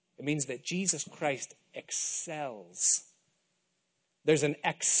 It means that Jesus Christ excels. There's an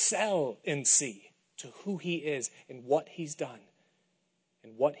excellency to who he is and what he's done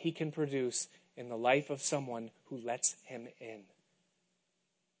and what he can produce in the life of someone who lets him in.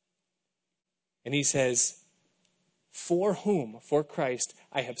 And he says, for whom, for Christ,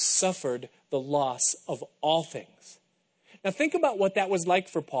 I have suffered the loss of all things. Now think about what that was like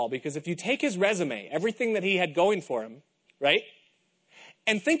for Paul, because if you take his resume, everything that he had going for him, right?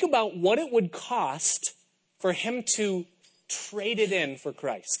 And think about what it would cost for him to trade it in for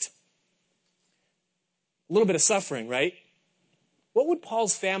Christ. A little bit of suffering, right? What would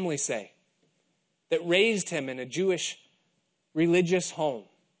Paul's family say that raised him in a Jewish religious home,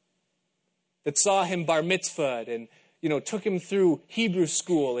 that saw him bar mitzvahed and, took him through Hebrew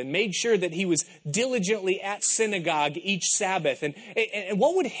school and made sure that he was diligently at synagogue each Sabbath? And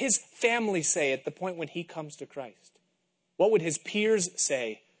what would his family say at the point when he comes to Christ? What would his peers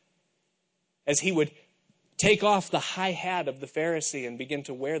say as he would take off the high hat of the Pharisee and begin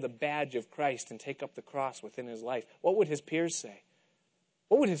to wear the badge of Christ and take up the cross within his life? What would his peers say?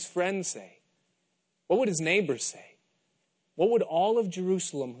 What would his friends say? What would his neighbors say? What would all of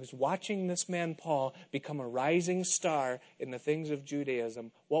Jerusalem, who's watching this man Paul become a rising star in the things of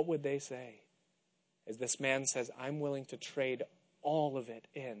Judaism, what would they say? As this man says, I'm willing to trade all of it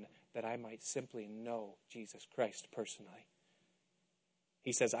in that I might simply know Jesus Christ personally.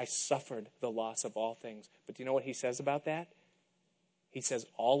 He says, I suffered the loss of all things. But do you know what he says about that? He says,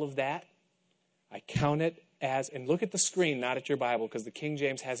 all of that, I count it as, and look at the screen, not at your Bible, because the King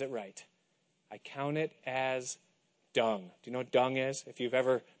James has it right. I count it as dung. Do you know what dung is? If you've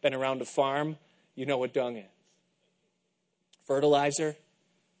ever been around a farm, you know what dung is. Fertilizer.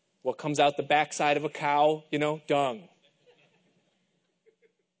 What comes out the backside of a cow, dung.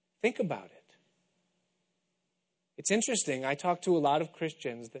 Think about it. It's interesting. I talk to a lot of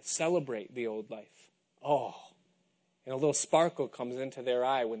Christians that celebrate the old life. Oh, and a little sparkle comes into their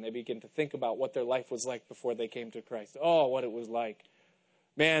eye when they begin to think about what their life was like before they came to Christ. Oh, what it was like.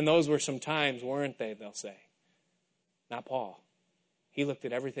 Man, those were some times, weren't they, they'll say. Not Paul. He looked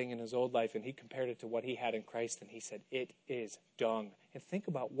at everything in his old life and he compared it to what he had in Christ and he said, it is dung. And think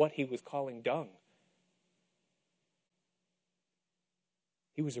about what he was calling dung.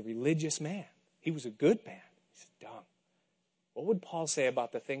 He was a religious man. He was a good man. He said, dung. What would Paul say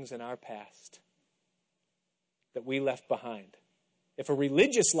about the things in our past that we left behind? If a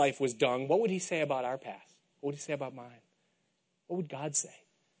religious life was dung, what would he say about our past? What would he say about mine? What would God say?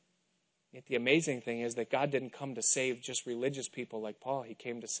 Yet the amazing thing is that God didn't come to save just religious people like Paul. He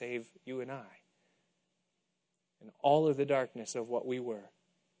came to save you and I. And all of the darkness of what we were,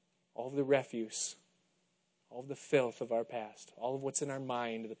 all of the refuse, all of the filth of our past, all of what's in our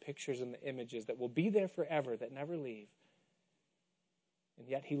mind, the pictures and the images that will be there forever, that never leave. And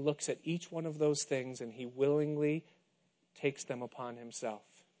yet he looks at each one of those things and he willingly takes them upon himself.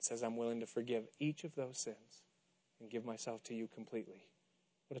 It says, I'm willing to forgive each of those sins and give myself to you completely.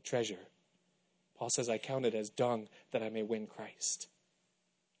 What a treasure. Paul says, I count it as dung that I may win Christ.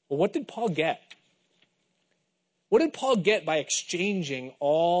 Well, what did Paul get? What did Paul get by exchanging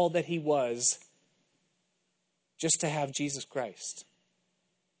all that he was just to have Jesus Christ?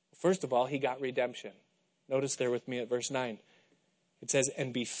 First of all, he got redemption. Notice there with me at verse 9. It says,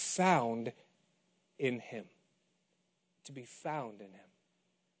 and be found in him. To be found in him.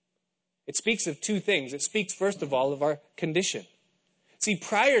 It speaks of two things. It speaks, first of all, of our condition. See,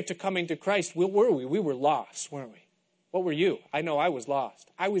 prior to coming to Christ, what were we? We were lost, weren't we? What were you? I know I was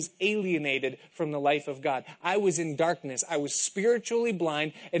lost. I was alienated from the life of God. I was in darkness. I was spiritually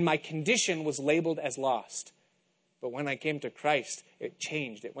blind, and my condition was labeled as lost. But when I came to Christ, it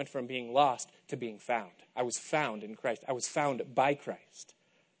changed. It went from being lost to being found. I was found in Christ. I was found by Christ.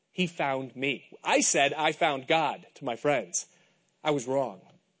 He found me. I said I found God to my friends. I was wrong.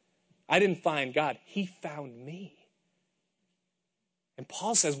 I didn't find God. He found me. And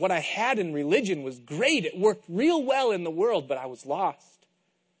Paul says what I had in religion was great. It worked real well in the world, but I was lost.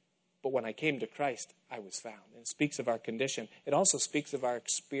 But when I came to Christ, I was found. And it speaks of our condition. It also speaks of our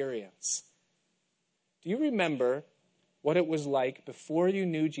experience. Do you remember what it was like before you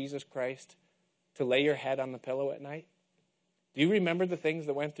knew Jesus Christ to lay your head on the pillow at night? Do you remember the things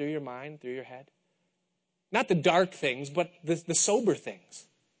that went through your mind, through your head? Not the dark things, but the sober things.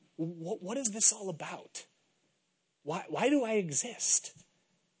 What is this all about? Why do I exist?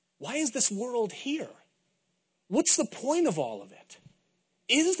 Why is this world here? What's the point of all of it?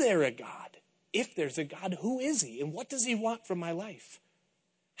 Is there a God? If there's a God, who is he? And what does he want from my life?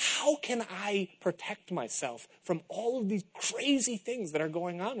 How can I protect myself from all of these crazy things that are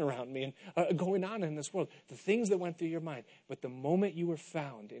going on around me and going on in this world? The things that went through your mind. But the moment you were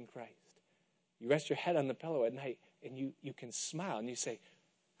found in Christ, you rest your head on the pillow at night and you can smile and you say,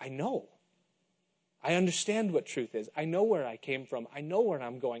 I know. I understand what truth is. I know where I came from. I know where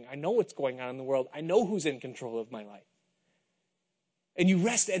I'm going. I know what's going on in the world. I know who's in control of my life. And you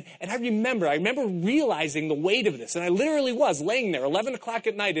rest, and I remember realizing the weight of this. And I literally was laying there 11 o'clock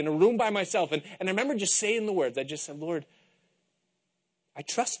at night in a room by myself. And I remember just saying the words. I just said, Lord, I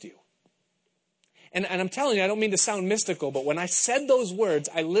trust you. And I'm telling you, I don't mean to sound mystical, but when I said those words,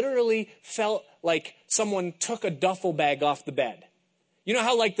 I literally felt like someone took a duffel bag off the bed. You know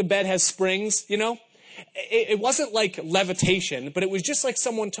how like the bed has springs, you know? It wasn't like levitation, but it was just like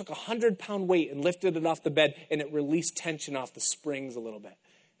someone took a 100-pound weight and lifted it off the bed and it released tension off the springs a little bit.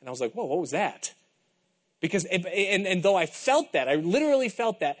 And I was like, whoa, what was that? Because, and though I felt that, I literally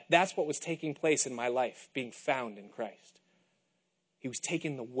felt that, that's what was taking place in my life, being found in Christ. He was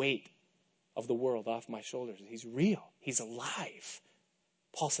taking the weight of the world off my shoulders. He's real. He's alive.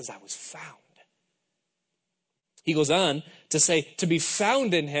 Paul says, I was found. He goes on to say, to be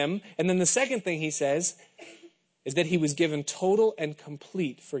found in him. And then the second thing he says is that he was given total and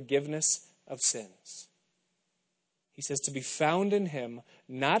complete forgiveness of sins. He says, to be found in him,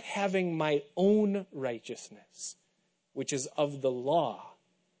 not having my own righteousness, which is of the law,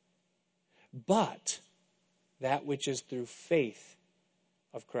 but that which is through faith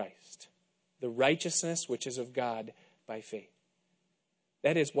of Christ. The righteousness which is of God by faith.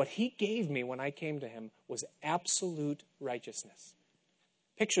 That is, what he gave me when I came to him was absolute righteousness.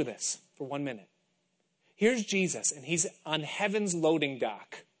 Picture this for 1 minute. Here's Jesus, and he's on heaven's loading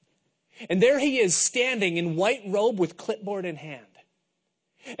dock. And there he is standing in white robe with clipboard in hand.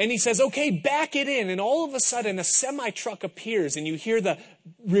 And he says, okay, back it in. And all of a sudden, a semi-truck appears, and you hear the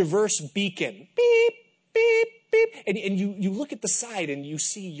reverse beacon. Beep, beep, beep. And you look at the side, and you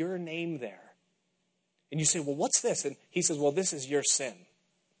see your name there. And you say, well, what's this? And he says, well, this is your sin.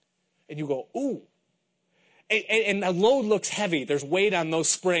 And you go, ooh. And the load looks heavy. There's weight on those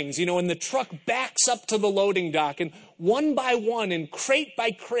springs, you know, and the truck backs up to the loading dock. And one by one, and crate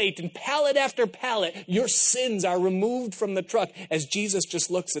by crate, and pallet after pallet, your sins are removed from the truck as Jesus just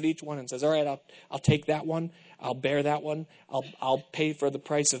looks at each one and says, all right, I'll take that one. I'll bear that one. I'll pay for the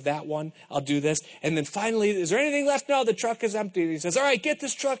price of that one. I'll do this. And then finally, is there anything left? No, the truck is empty. And he says, all right, get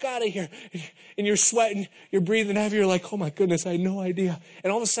this truck out of here. And you're sweating, you're breathing heavy. You're like, oh my goodness, I had no idea.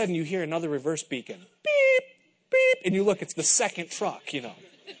 And all of a sudden you hear another reverse beacon. Beep, beep. And you look, it's the second truck, you know.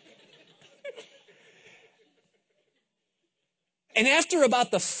 And after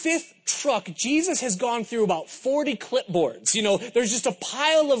about the fifth truck, Jesus has gone through about 40 clipboards. You know, there's just a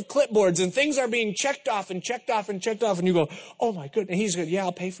pile of clipboards and things are being checked off and checked off and checked off. And you go, oh my goodness. And he's going, yeah,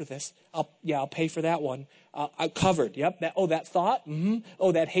 I'll pay for this. I'll pay for that one. Covered. Yep. That thought. Mm-hmm.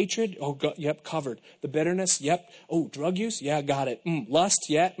 Oh, that hatred. Oh, yep. Covered. The bitterness. Yep. Oh, drug use. Yeah, got it. Lust.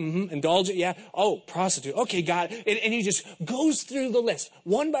 Yeah. Mm-hmm. Indulgent. Yeah. Oh, prostitute. Okay, got it. And he just goes through the list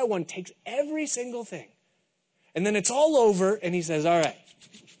one by one, takes every single thing. And then it's all over, and he says, all right,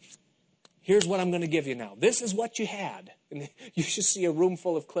 here's what I'm going to give you now. This is what you had. And you should see a room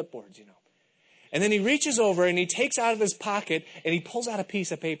full of clipboards, you know. And then he reaches over, and he takes out of his pocket, and he pulls out a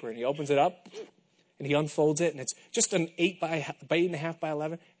piece of paper, and he opens it up, And he unfolds it, and it's just an 8.5 by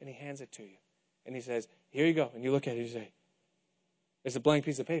 11, and he hands it to you. And he says, here you go. And you look at it and you say, it's a blank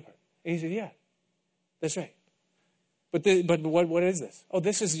piece of paper. And he said, yeah, that's right. But what is this? Oh,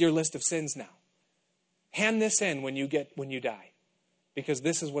 this is your list of sins now. Hand this in when you die, because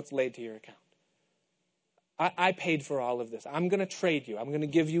this is what's laid to your account. I paid for all of this. I'm going to trade you. I'm going to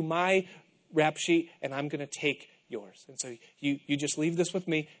give you my rap sheet, and I'm going to take yours. And so you just leave this with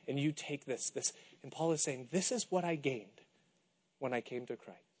me, and you take this. And Paul is saying, this is what I gained when I came to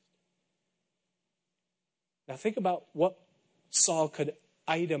Christ. Now think about what Saul could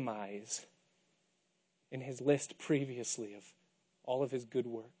itemize in his list previously of all of his good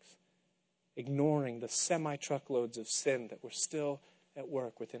works, ignoring the semi-truckloads of sin that were still at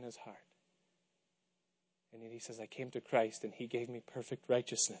work within his heart. And then he says, I came to Christ, and he gave me perfect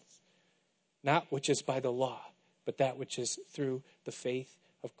righteousness, not which is by the law, but that which is through the faith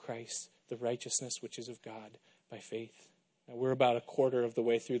of Christ, the righteousness which is of God by faith. Now, we're about a quarter of the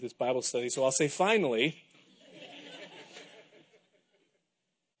way through this Bible study, so I'll say finally,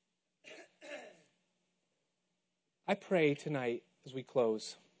 I pray tonight as we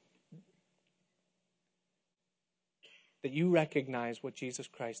close that you recognize what Jesus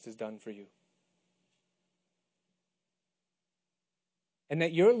Christ has done for you. And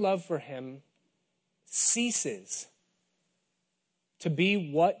that your love for him ceases to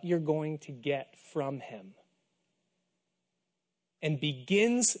be what you're going to get from him and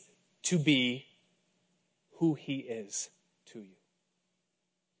begins to be who he is to you.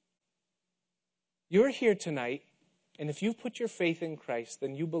 You're here tonight, and if you've put your faith in Christ,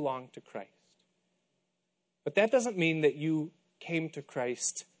 then you belong to Christ. But that doesn't mean that you came to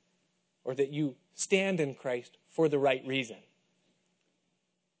Christ or that you stand in Christ for the right reason.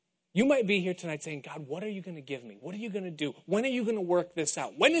 You might be here tonight saying, God, what are you going to give me? What are you going to do? When are you going to work this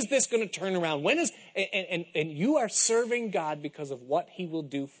out? When is this going to turn around? And you are serving God because of what he will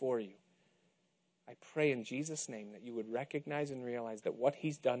do for you. I pray in Jesus' name that you would recognize and realize that what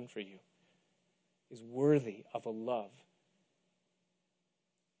he's done for you is worthy of a love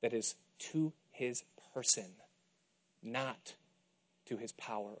that is to his person, not to his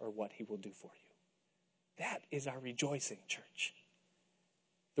power or what he will do for you. That is our rejoicing, church.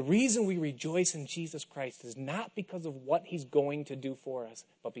 The reason we rejoice in Jesus Christ is not because of what he's going to do for us,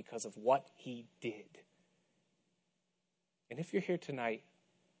 but because of what he did. And if you're here tonight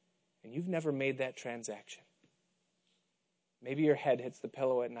and you've never made that transaction, maybe your head hits the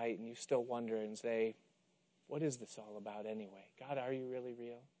pillow at night and you still wonder and say, what is this all about anyway? God, are you really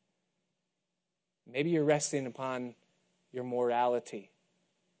real? Maybe you're resting upon your morality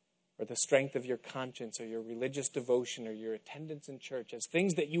or the strength of your conscience or your religious devotion or your attendance in church as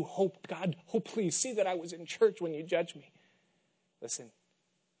things that you hope, God, oh please, see that I was in church when you judge me. Listen,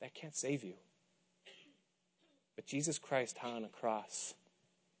 that can't save you. But Jesus Christ hung on a cross.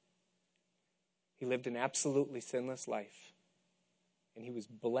 He lived an absolutely sinless life. And he was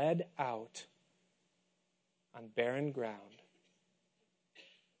bled out on barren ground.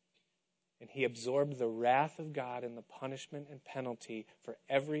 And he absorbed the wrath of God and the punishment and penalty for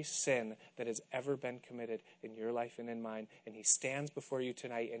every sin that has ever been committed in your life and in mine. And he stands before you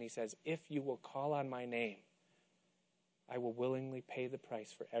tonight and he says, if you will call on my name, I will willingly pay the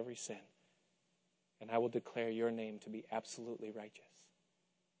price for every sin. And I will declare your name to be absolutely righteous.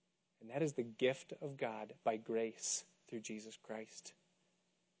 And that is the gift of God by grace through Jesus Christ.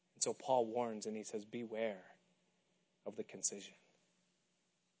 And so Paul warns and he says, beware of the concision.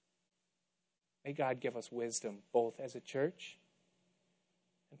 May God give us wisdom, both as a church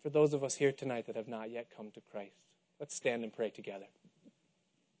and for those of us here tonight that have not yet come to Christ. Let's stand and pray together.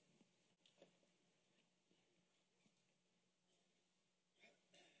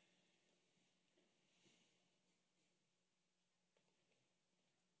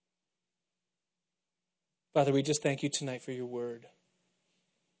 Father, we just thank you tonight for your word.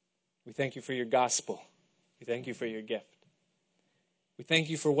 We thank you for your gospel. We thank you for your gift. We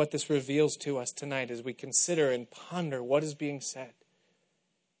thank you for what this reveals to us tonight as we consider and ponder what is being said.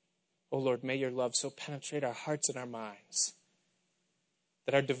 Oh Lord, may your love so penetrate our hearts and our minds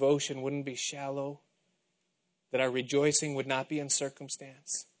that our devotion wouldn't be shallow, that our rejoicing would not be in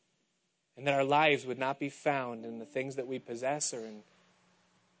circumstance, and that our lives would not be found in the things that we possess or in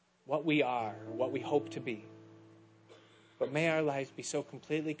what we are or what we hope to be. But may our lives be so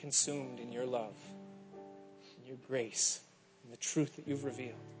completely consumed in your love, in your grace, in the truth that you've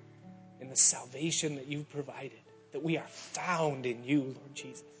revealed, in the salvation that you've provided, that we are found in you, Lord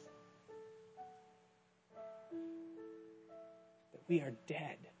Jesus. That we are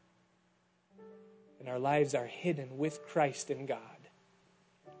dead, and our lives are hidden with Christ in God.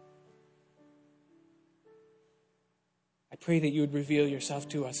 pray that you would reveal yourself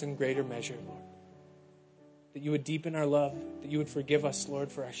to us in greater measure, Lord. That you would deepen our love, that you would forgive us,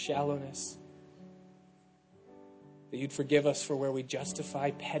 Lord, for our shallowness. That you'd forgive us for where we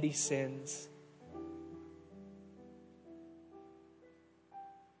justify petty sins.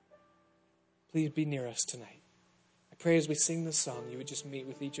 Please be near us tonight. I pray as we sing this song, you would just meet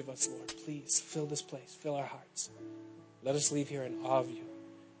with each of us, Lord. Please fill this place, fill our hearts. Let us leave here in awe of you.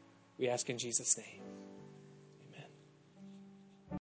 We ask in Jesus' name.